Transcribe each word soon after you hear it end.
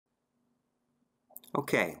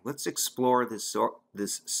Okay, let's explore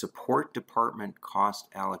this support department cost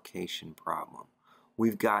allocation problem.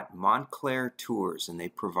 We've got Montclair Tours, and they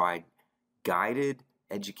provide guided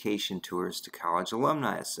education tours to college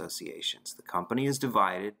alumni associations. The company is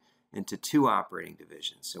divided into two operating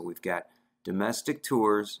divisions. So we've got domestic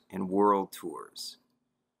tours and world tours.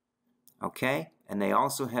 Okay, and they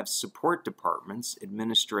also have support departments,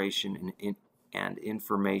 administration, and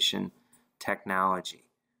information technology.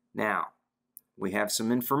 Now, we have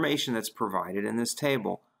some information that's provided in this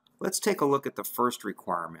table. Let's take a look at the first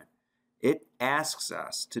requirement. It asks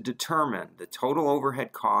us to determine the total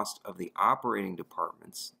overhead cost of the operating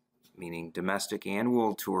departments, meaning domestic and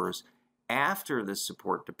world tours, after the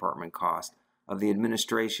support department cost of the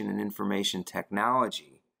administration and information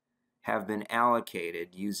technology have been allocated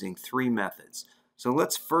using three methods. So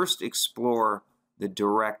let's first explore the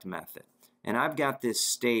direct method. And I've got this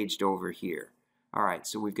staged over here. All right,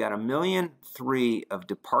 so we've got $1.3 million of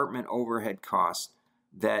department overhead costs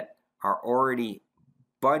that are already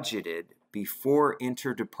budgeted before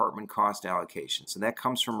interdepartment cost allocation. So that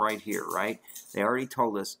comes from right here, right? They already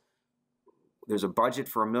told us there's a budget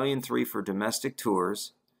for $1.3 million for domestic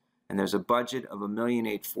tours, and there's a budget of $1.840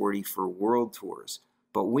 million for world tours.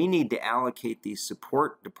 But we need to allocate these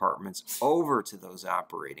support departments over to those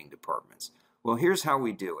operating departments. Well, here's how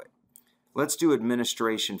we do it. Let's do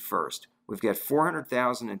administration first. We've got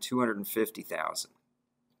 $400,000 and $250,000.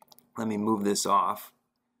 Let me move this off,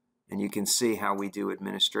 and you can see how we do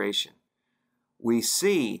administration. We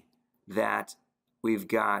see that we've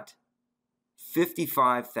got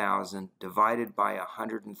 55,000 divided by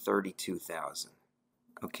 132,000.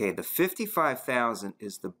 Okay, the 55,000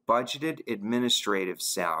 is the budgeted administrative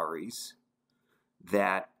salaries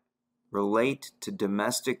that relate to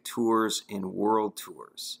domestic tours and world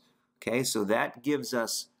tours. Okay, so that gives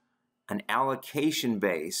us an allocation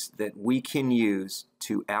base that we can use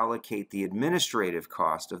to allocate the administrative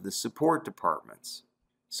cost of the support departments.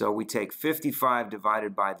 So we take 55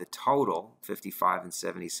 divided by the total, 55 and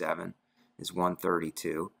 77 is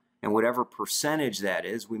 132, and whatever percentage that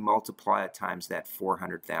is, we multiply it times that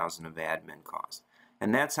 400,000 of admin cost.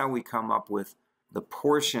 And that's how we come up with the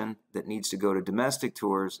portion that needs to go to domestic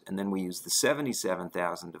tours, and then we use the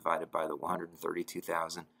 77,000 divided by the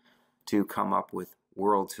 132,000 to come up with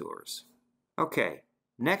world tours. Okay,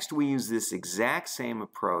 next we use this exact same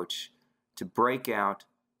approach to break out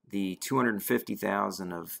the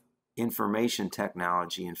 250,000 of information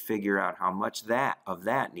technology and figure out how much of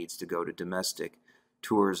that needs to go to domestic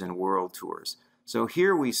tours and world tours. So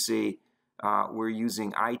here we see we're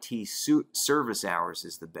using IT service hours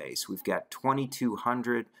as the base. We've got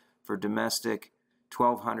 2,200 for domestic,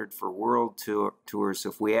 1,200 for world tours. So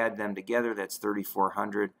if we add them together, that's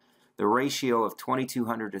 3,400. The ratio of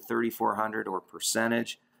 2,200 to 3,400, or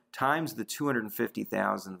percentage, times the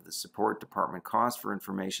 250,000 of the support department cost for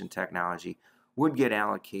information technology would get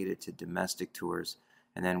allocated to domestic tours,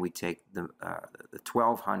 and then we take the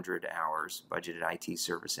 1,200 hours, budgeted IT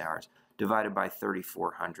service hours, divided by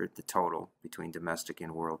 3,400, the total between domestic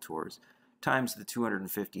and world tours, times the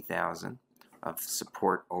 250,000 of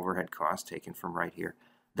support overhead costs taken from right here.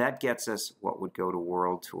 That gets us what would go to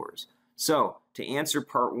world tours. So to answer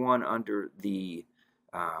part one under the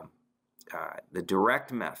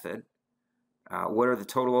direct method, what are the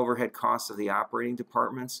total overhead costs of the operating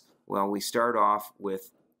departments? Well, we start off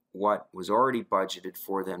with what was already budgeted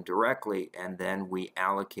for them directly, and then we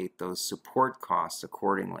allocate those support costs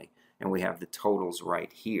accordingly, and we have the totals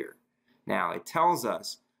right here. Now, it tells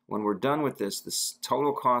us when we're done with this, the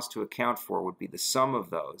total cost to account for would be the sum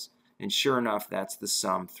of those, and sure enough, that's the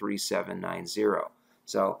sum, 3790.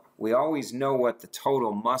 So we always know what the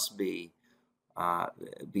total must be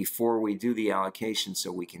before we do the allocation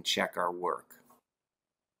so we can check our work.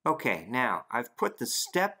 Okay, now I've put the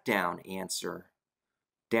step-down answer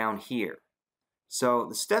down here. So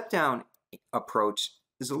the step-down approach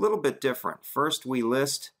is a little bit different. First, we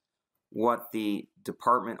list what the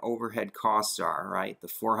department overhead costs are, right? The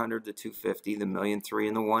 400, the 250, the $1.3 million,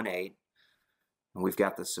 and the 1.8. And we've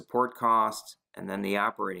got the support costs and then the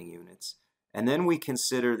operating units. And then we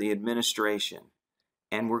consider the administration.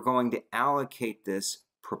 And we're going to allocate this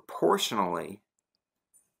proportionally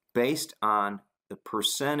based on the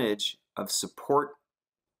percentage of support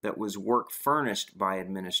that was work furnished by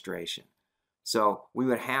administration. So we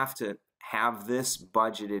would have to have this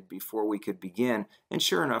budgeted before we could begin, and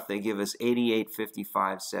sure enough, they give us 88,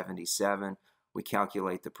 55, 77. We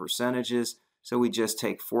calculate the percentages, so we just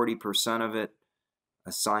take 40% of it,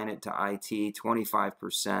 assign it to IT,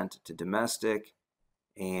 25% to domestic,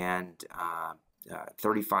 and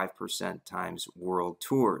 35% times world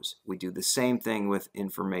tours. We do the same thing with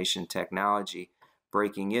information technology,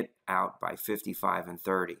 breaking it out by 55 and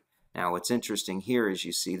 30. Now what's interesting here is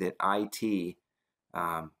you see that IT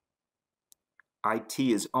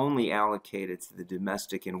is only allocated to the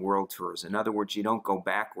domestic and world tours. In other words, you don't go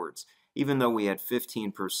backwards. Even though we had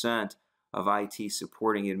 15% of IT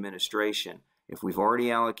supporting administration, if we've already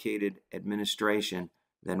allocated administration,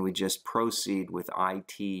 then we just proceed with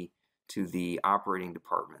IT to the operating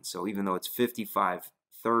department. So even though it's 55,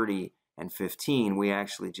 30, and 15, we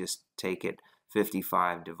actually just take it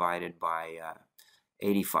 55 divided by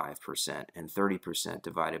 85% and 30%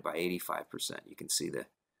 divided by 85%. You can see the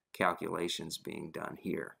calculations being done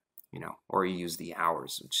here, or you use the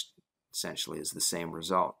hours, which essentially is the same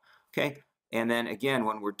result. Okay, and then again,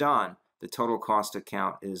 when we're done, the total cost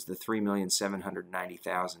account is the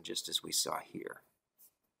 $3,790,000, just as we saw here.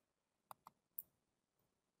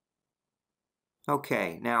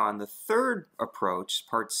 Okay, now on the third approach,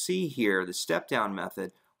 part C here, the step-down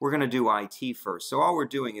method, we're going to do IT first. So all we're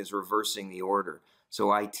doing is reversing the order.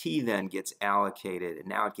 So IT then gets allocated, and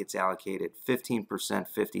now it gets allocated 15%,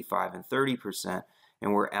 55, and 30%,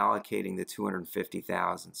 and we're allocating the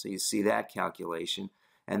 $250,000. So you see that calculation.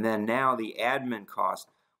 And then now the admin cost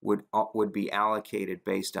would be allocated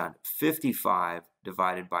based on 55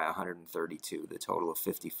 divided by 132, the total of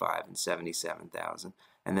 55 and 77,000,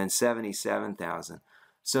 and then 77,000.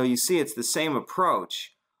 So you see it's the same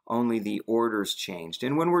approach, only the orders changed.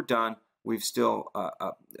 And when we're done, we've still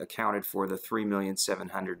accounted for the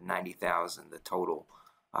 $3,790,000, the total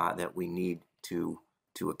that we need to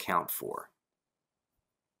account for.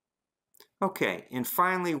 Okay, and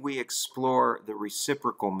finally we explore the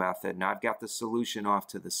reciprocal method. Now I've got the solution off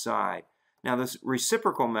to the side. Now this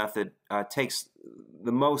reciprocal method takes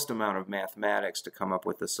the most amount of mathematics to come up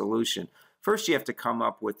with the solution. First you have to come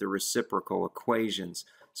up with the reciprocal equations.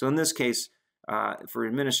 So in this case, for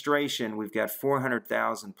administration, we've got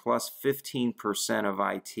 400,000 plus 15% of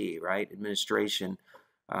IT, right? Administration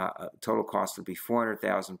total cost would be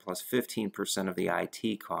 400,000 plus 15% of the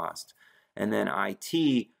IT cost. And then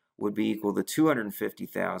IT would be equal to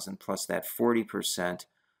 250,000 plus that 40%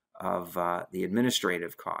 of the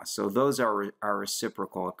administrative cost. So those are our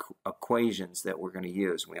reciprocal equations that we're going to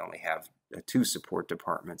use. We only have 2 support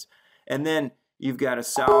departments. And then you've got to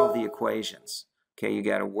solve the equations. Okay, you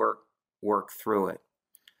got to work through it.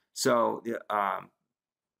 So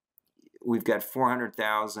we've got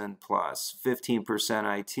 400,000 plus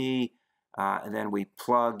 15% IT, and then we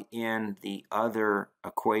plug in the other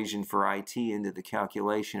equation for IT into the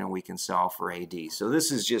calculation, and we can solve for AD. So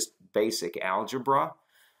this is just basic algebra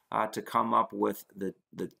to come up with the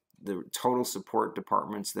total support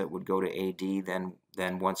departments that would go to AD.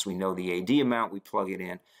 Then once we know the AD amount, we plug it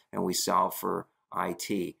in and we solve for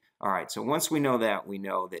IT. All right, so once we know that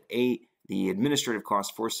the administrative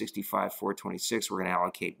cost, 465, 426, we're going to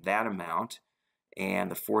allocate that amount,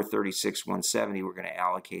 and the 436, 170, we're going to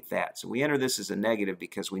allocate that. So we enter this as a negative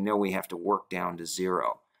because we know we have to work down to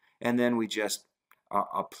 0. And then we just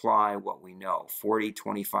apply what we know. 40,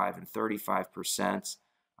 25, and 35%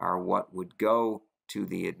 are what would go to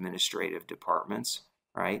the administrative departments,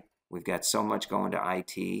 right? We've got so much going to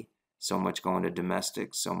IT, so much going to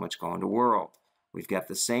domestic, so much going to world. We've got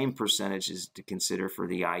the same percentages to consider for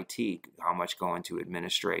the IT, how much going to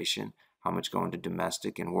administration, how much going to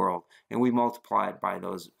domestic and world, and we multiply it by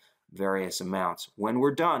those various amounts. When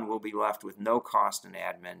we're done, we'll be left with no cost in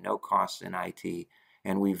admin, no cost in IT,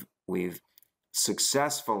 and we've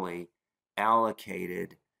successfully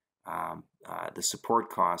allocated the support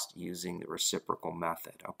cost using the reciprocal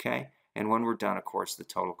method, okay? And when we're done, of course, the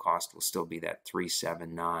total cost will still be that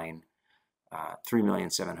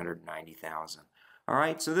 $3,790,000. All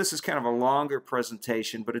right, so this is kind of a longer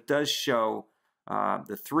presentation, but it does show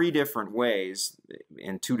the 3 different ways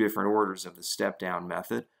in 2 different orders of the step-down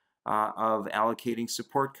method of allocating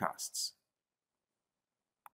support costs.